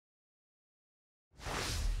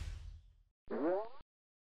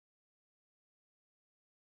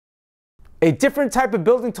A different type of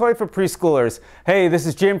building toy for preschoolers. Hey, this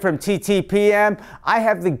is Jim from TTPM. I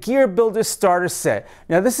have the Gear Builder Starter Set.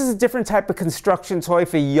 Now this is a different type of construction toy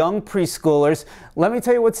for young preschoolers. Let me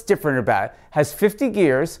tell you what's different about it. It has 50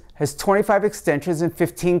 gears, has 25 extensions and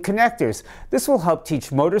 15 connectors. This will help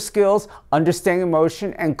teach motor skills, understanding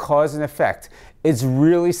motion, and cause and effect. It's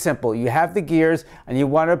really simple. You have the gears and you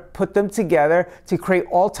want to put them together to create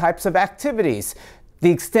all types of activities. The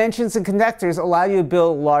extensions and connectors allow you to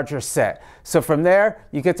build a larger set. So from there,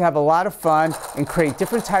 you get to have a lot of fun and create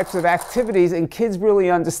different types of activities and kids really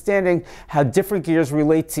understanding how different gears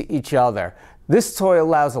relate to each other. This toy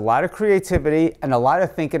allows a lot of creativity and a lot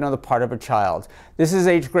of thinking on the part of a child. This is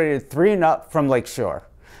age graded 3 and up from Lakeshore.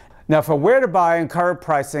 Now for where to buy and current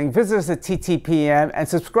pricing, visit us at TTPM and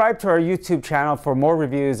subscribe to our YouTube channel for more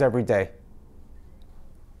reviews every day.